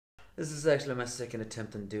This is actually my second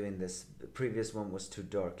attempt on doing this. The previous one was too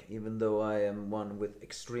dark, even though I am one with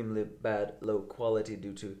extremely bad low quality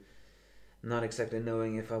due to not exactly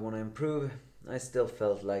knowing if I want to improve. I still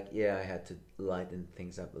felt like, yeah, I had to lighten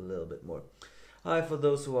things up a little bit more. Hi, for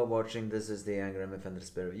those who are watching, this is the Anger and Offended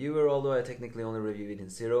Despair reviewer, although I technically only review Eden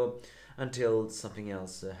Zero until something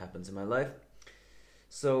else happens in my life.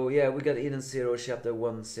 So yeah, we got Eden Zero chapter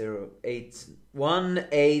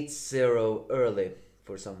 180 early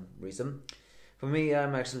for some reason. For me,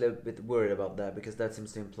 I'm actually a bit worried about that, because that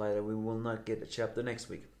seems to imply that we will not get a chapter next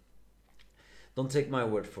week. Don't take my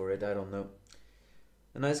word for it, I don't know.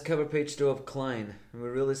 A nice cover page though of Klein, and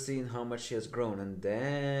we're really seeing how much she has grown, and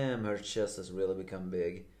damn, her chest has really become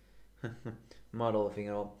big. Model thing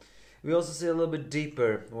at all. We also see a little bit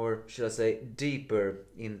deeper, or should I say deeper,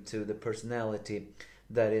 into the personality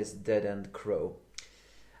that is Dead End Crow.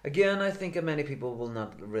 Again, I think many people will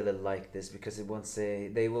not really like this, because it won't say,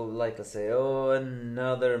 they will likely say, oh,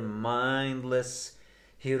 another mindless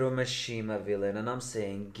Hiromashima villain, and I'm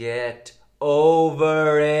saying, get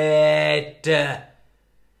over it!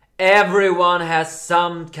 Everyone has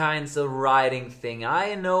some kinds of writing thing.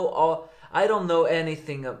 I don't know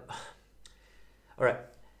anything of... Alright.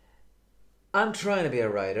 I'm trying to be a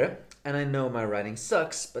writer, and I know my writing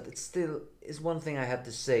sucks, but it still is one thing I have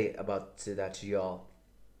to say about that to y'all.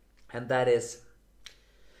 And that is,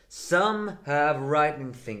 some have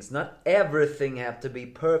writing things. Not everything have to be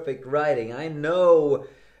perfect writing. I know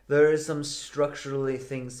there is some structurally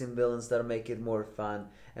things in villains that make it more fun.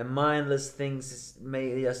 And mindless things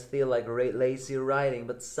may just feel like lazy writing,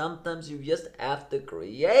 but sometimes you just have to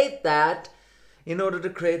create that in order to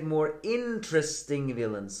create more interesting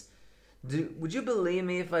villains. Would you believe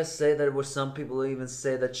me if I say that there were some people who even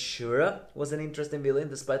say that Shura was an interesting villain,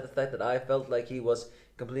 despite the fact that I felt like he was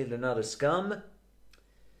completely another scum?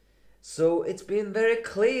 So it's been very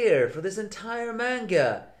clear for this entire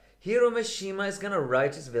manga. Hiromashima is gonna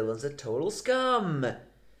write his villains a total scum.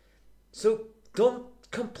 So don't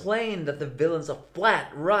complain that the villains are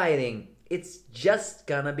flat writing. It's just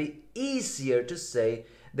gonna be easier to say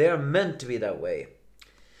they are meant to be that way.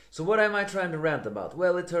 So what am I trying to rant about?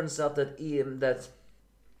 Well, it turns out that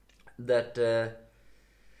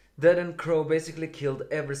Dead and Crow basically killed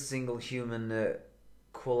every single human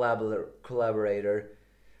collaborator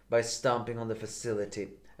by stomping on the facility.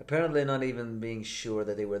 Apparently not even being sure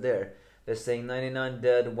that they were there. They're saying 99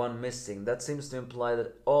 dead, 1 missing. That seems to imply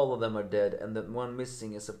that all of them are dead, and that 1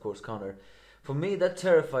 missing is of course Connor. For me, that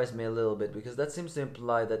terrifies me a little bit, because that seems to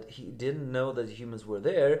imply that he didn't know that humans were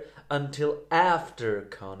there until after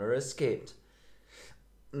Connor escaped.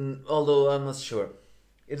 Although I'm not sure.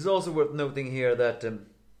 It's also worth noting here that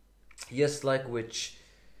just like which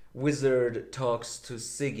Wizard talks to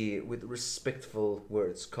Siggy with respectful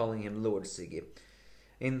words, calling him Lord Siggy,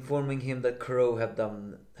 informing him that Crow have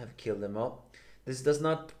killed them all. This does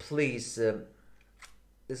not please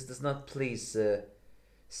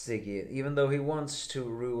Siggy. Even though he wants to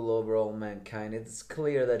rule over all mankind, it's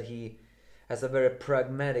clear that he has a very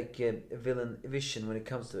pragmatic villain vision when it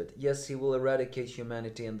comes to it. Yes, he will eradicate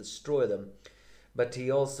humanity and destroy them, but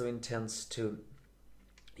he also intends to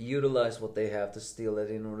utilize what they have to steal it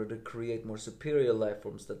in order to create more superior life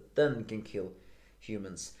forms that then can kill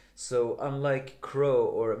humans. So unlike Crow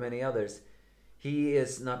or many others, he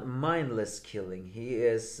is not mindless killing, he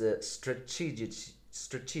is strategic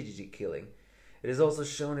killing. It is also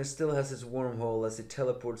shown he still has his wormhole as he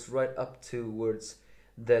teleports right up towards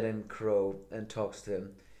Dead End Crow and talks to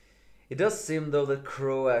him. It does seem though that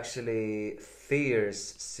Crow actually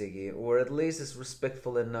fears Siggy, or at least is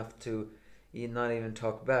respectful enough to not even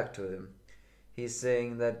talk back to him. He's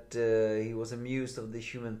saying that he was amused of the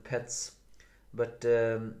human pets, but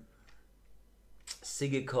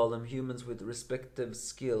Siggy called them humans with respective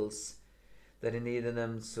skills, that he needed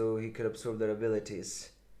them so he could absorb their abilities.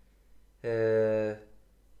 And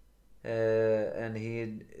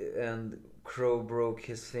Crow broke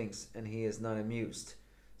his things, and he is not amused.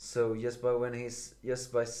 So just by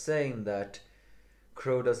saying that,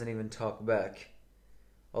 Crow doesn't even talk back.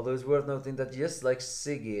 Although it's worth noting that just like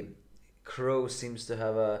Siggy, Crow seems to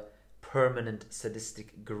have a permanent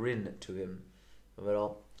sadistic grin to him of it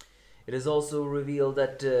all. It is also revealed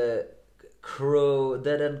that Dead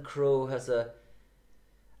End Crow has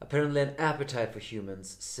apparently an appetite for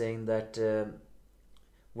humans, saying that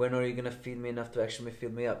when are you gonna feed me enough to actually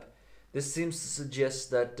fill me up? This seems to suggest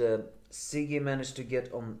that Siggy managed to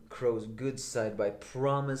get on Crow's good side by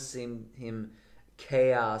promising him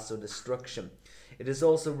chaos or destruction. It is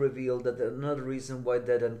also revealed that another reason why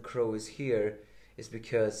Dead End Crow is here is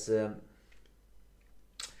because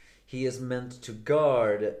he is meant to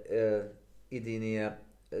guard Edenia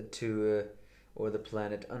or the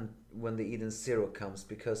planet when the Eden Zero comes,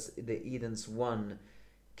 because the Eden's One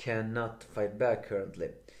cannot fight back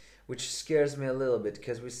currently, which scares me a little bit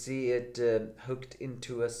because we see it hooked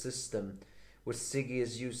into a system which Siggy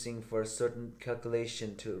is using for a certain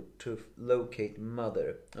calculation to locate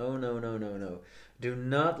Mother. Oh no, no, no, no. Do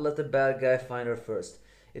not let the bad guy find her first.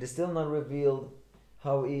 It is still not revealed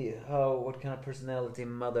what kind of personality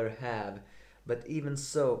Mother have, but even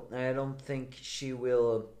so, I don't think she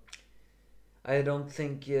will. I don't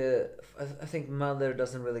think. I think Mother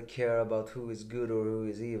doesn't really care about who is good or who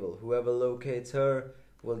is evil. Whoever locates her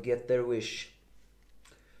will get their wish.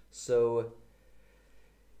 So,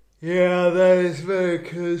 yeah, that is very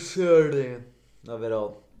concerning of it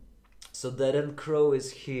all. So Dead End Crow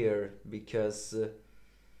is here because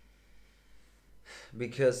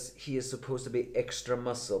he is supposed to be extra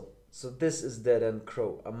muscle. So this is Dead End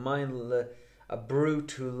Crow, a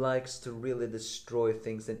brute who likes to really destroy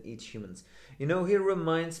things and eat humans. You know, he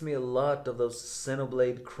reminds me a lot of those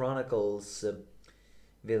Xenoblade Chronicles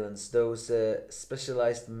villains, those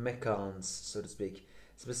specialized mechons, so to speak.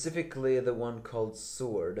 Specifically the one called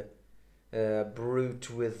Sword,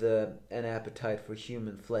 brute with an appetite for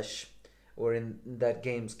human flesh, or in that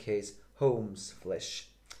game's case, Holmes flesh.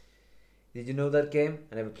 Did you know that game?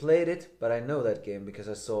 I never played it, but I know that game because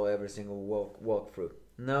I saw every single walkthrough.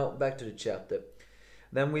 Now, back to the chapter.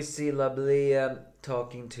 Then we see Lablia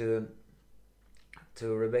talking to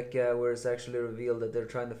Rebecca, where it's actually revealed that they're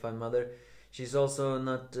trying to find Mother. She's also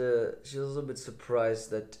not. She's also a bit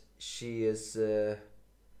surprised that she is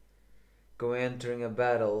entering a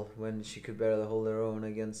battle when she could barely hold her own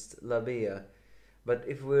against Labia. But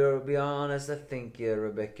if we're be honest, I think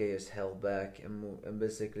Rebecca is held back, and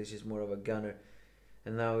basically she's more of a gunner,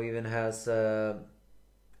 and now even has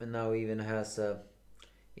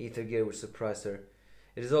ether gear, which surprised her.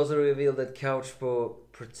 It is also revealed that Couchpo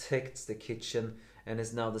protects the kitchen and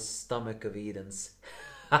is now the stomach of Eden's.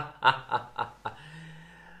 I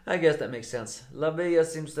guess that makes sense. Labia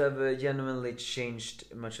seems to have genuinely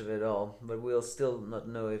changed much of it all, but we'll still not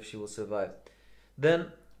know if she will survive.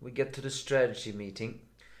 Then we get to the strategy meeting,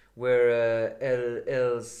 where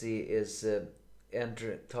Elsie is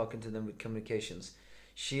talking to them with communications.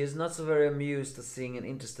 She is not so very amused at seeing an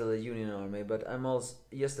interstellar Union army, but I'm also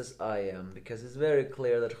just as I am, because it's very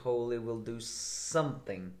clear that Holy will do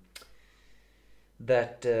something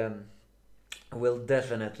that will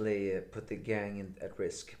definitely put the gang at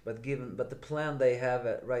risk. But the plan they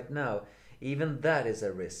have right now, even that is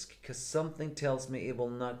a risk, because something tells me it will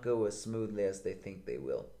not go as smoothly as they think they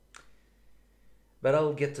will. But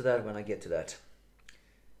I'll get to that when I get to that.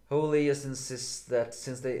 Holy just insists that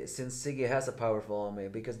since Siggy has a powerful army,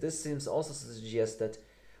 because this seems also to suggest that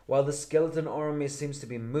while the skeleton army seems to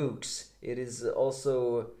be mooks, it is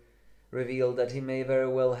also revealed that he may very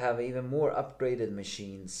well have even more upgraded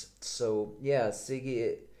machines. So yeah,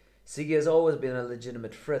 Siggy has always been a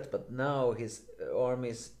legitimate threat, but now his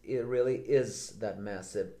army really is that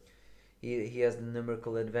massive. He has the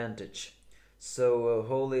numerical advantage. So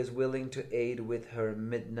Holy is willing to aid with her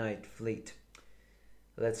midnight fleet.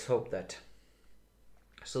 Let's hope that.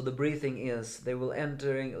 So the briefing is they will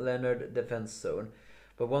enter Leonard defense zone,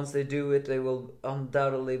 but once they do it, they will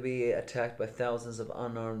undoubtedly be attacked by thousands of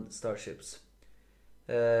unarmed starships.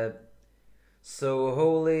 So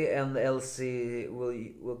Holy and Elsie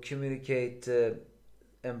will communicate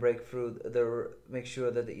and break through make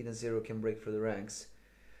sure that the Eden Zero can break through the ranks,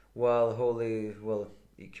 while Holy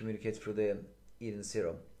he communicates through the Eden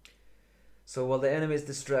Zero. So while the enemy is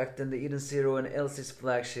distracted, the Eden Zero and Elsie's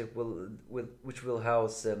flagship which will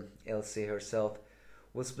house Elsie herself,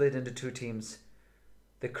 will split into two teams.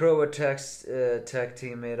 The Crow attacks tag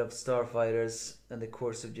team made of starfighters, and the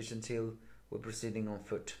core subjection team will proceeding on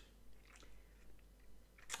foot.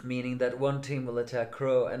 Meaning that one team will attack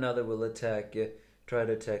Crow, another will try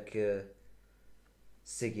to attack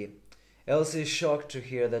Siggy. Elsie is shocked to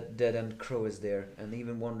hear that Dead End Crow is there, and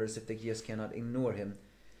even wonders if they just cannot ignore him.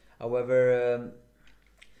 However,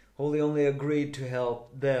 Holy only agreed to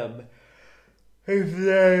help them if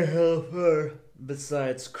they help her.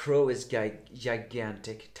 Besides, Crow is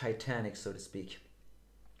gigantic, titanic, so to speak.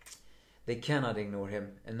 They cannot ignore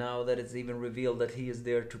him, and now that it's even revealed that he is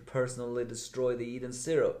there to personally destroy the Eden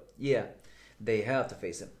Zero, yeah, they have to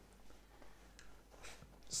face him.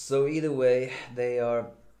 So either way, they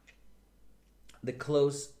are the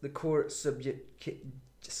core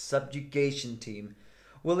subjugation team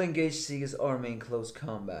will engage Siggy's army in close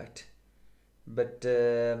combat, but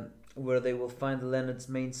where they will find Leonard's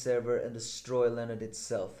main server and destroy Leonard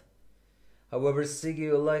itself. However,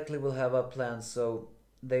 Siggy likely will have a plan, so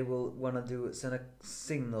they will want to send a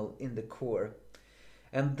signal in the core,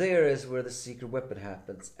 And there is where the secret weapon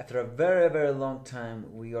happens. After a very, very long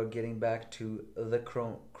time, we are getting back to the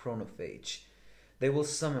chronophage. They will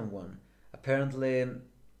summon one. Apparently,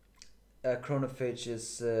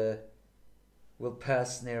 chronophages will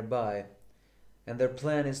pass nearby. And their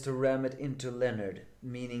plan is to ram it into Leonard,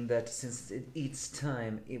 meaning that since it eats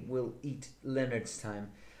time, it will eat Leonard's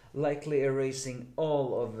time, likely erasing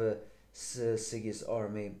all of Siggy's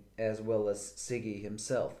army as well as Siggy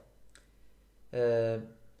himself. And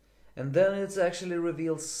then it's actually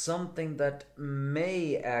revealed something that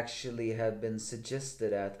may actually have been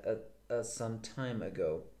suggested at some time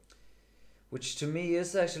ago, which to me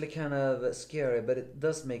is actually kind of scary, but it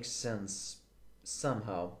does make sense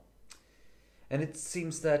somehow. And it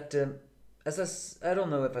seems that, I don't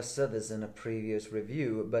know if I said this in a previous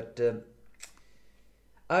review, but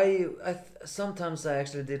sometimes I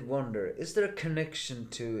actually did wonder, is there a connection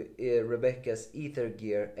to Rebecca's ether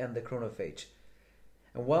gear and the chronophage?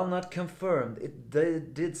 And while not confirmed, it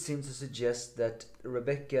did seem to suggest that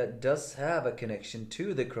Rebecca does have a connection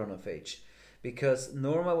to the chronophage, because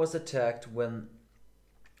Norma was attacked when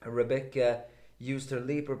Rebecca used her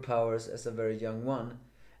leaper powers as a very young one,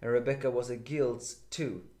 and Rebecca was a guild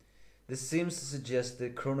too. This seems to suggest the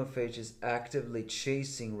chronophage is actively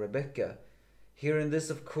chasing Rebecca. Here in this,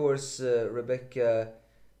 of course, Rebecca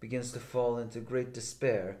begins to fall into great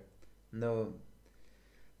despair. No,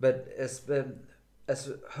 but as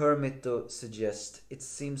Hermito suggests, it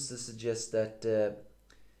seems to suggest that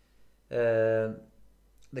the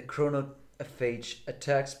chronophage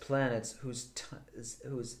attacks planets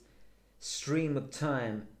whose stream of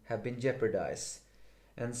time have been jeopardized.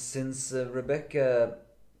 And since Rebecca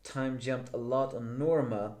time jumped a lot on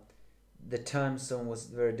Norma, the time zone was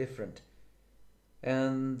very different.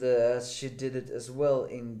 And as she did it as well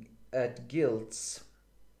at guilds,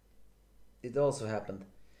 it also happened.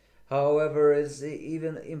 However, it's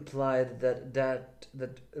even implied that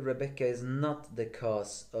Rebecca is not the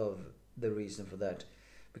cause of the reason for that,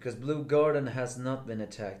 because Blue Garden has not been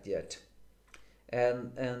attacked yet,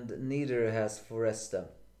 and neither has Foresta,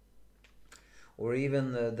 or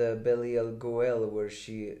even the Belial Goel, where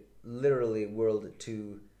she literally whirled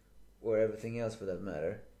to, or everything else for that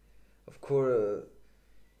matter. Of course,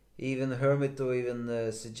 even Hermito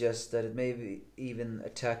even suggests that it may even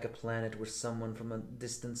attack a planet where someone from a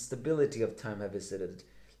distant stability of time have visited.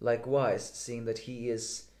 Likewise, seeing that he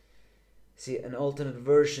is an alternate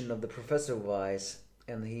version of the Professor Wise,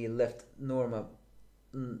 and he left Norma,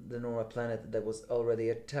 the Norma planet that was already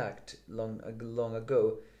attacked long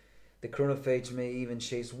ago. The chronophage may even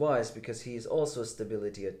chase Wise because he is also a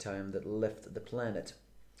stability of time that left the planet.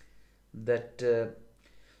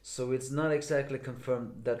 So it's not exactly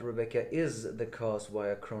confirmed that Rebecca is the cause why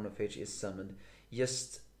a chronophage is summoned,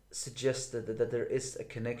 just suggested that there is a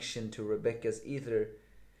connection to Rebecca's ether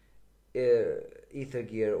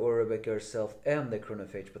gear or Rebecca herself and the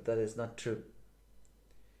chronophage, but that is not true.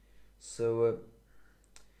 So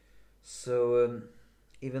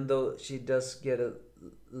even though she does get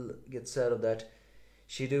sad of that,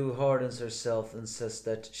 she hardens herself and says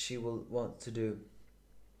that she will want to do.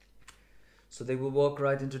 So they will walk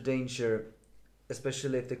right into danger,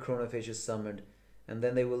 especially if the chronophage is summoned, and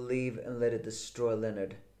then they will leave and let it destroy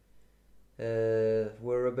Leonard. Where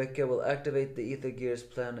Rebecca will activate the ether gear's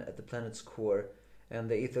plan at the planet's core, and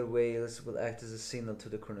the ether whales will act as a signal to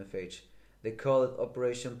the chronophage. They call it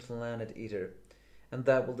Operation Planet Eater, and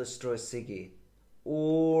that will destroy Siggy.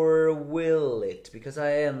 Or will it? Because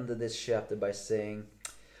I ended this chapter by saying,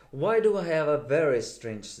 why do I have a very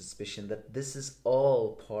strange suspicion that this is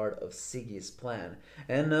all part of Siggy's plan?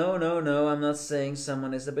 And no, I'm not saying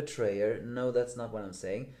someone is a betrayer. No, that's not what I'm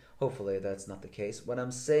saying. Hopefully that's not the case. What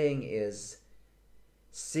I'm saying is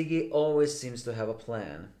Siggy always seems to have a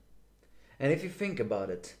plan. And if you think about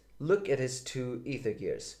it, look at his two ether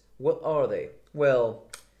gears. What are they? Well,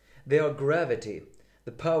 they are gravity,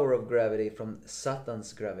 the power of gravity from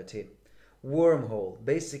Satan's gravity. Wormhole,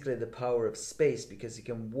 basically the power of space, because he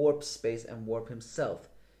can warp space and warp himself.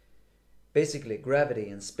 Basically, gravity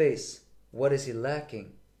and space. What is he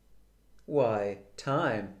lacking? Why,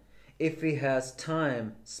 time. If he has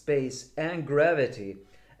time, space, and gravity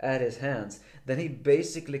at his hands, then he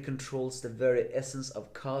basically controls the very essence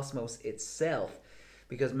of cosmos itself.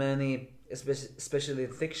 Because many, especially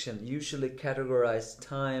in fiction, usually categorize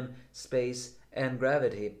time, space, and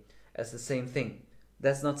gravity as the same thing.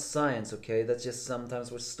 That's not science, okay? That's just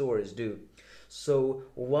sometimes what stories do. So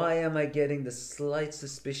why am I getting the slight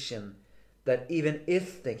suspicion that even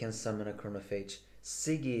if they can summon a chronophage,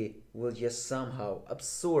 Siggy will just somehow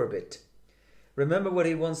absorb it? Remember what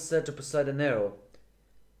he once said to Poseidon Arrow?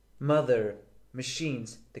 Mother,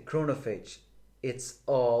 machines, the chronophage. It's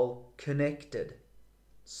all connected.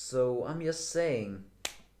 So I'm just saying,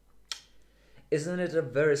 isn't it a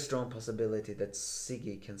very strong possibility that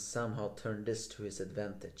Siggy can somehow turn this to his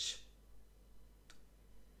advantage?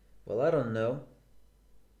 Well, I don't know.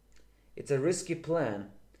 It's a risky plan,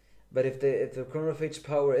 but if the chronophage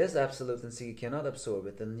power is absolute and Siggy cannot absorb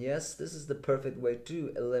it, then yes, this is the perfect way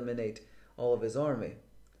to eliminate all of his army.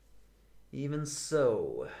 Even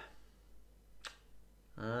so,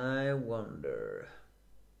 I wonder.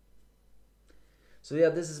 So yeah,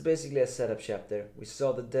 this is basically a setup chapter. We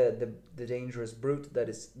saw the dangerous brute that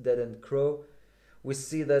is Dead End Crow. We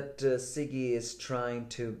see that Siggy is trying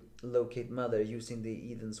to locate Mother using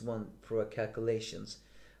the Eden's One for calculations.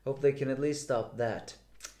 Hope they can at least stop that.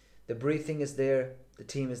 The briefing is there, the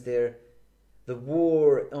team is there. The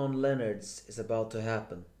war on Leonard's is about to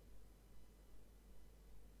happen.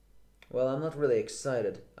 Well, I'm not really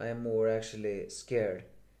excited. I am more actually scared.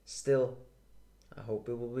 Still, I hope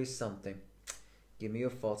it will be something. Give me your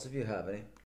thoughts if you have any.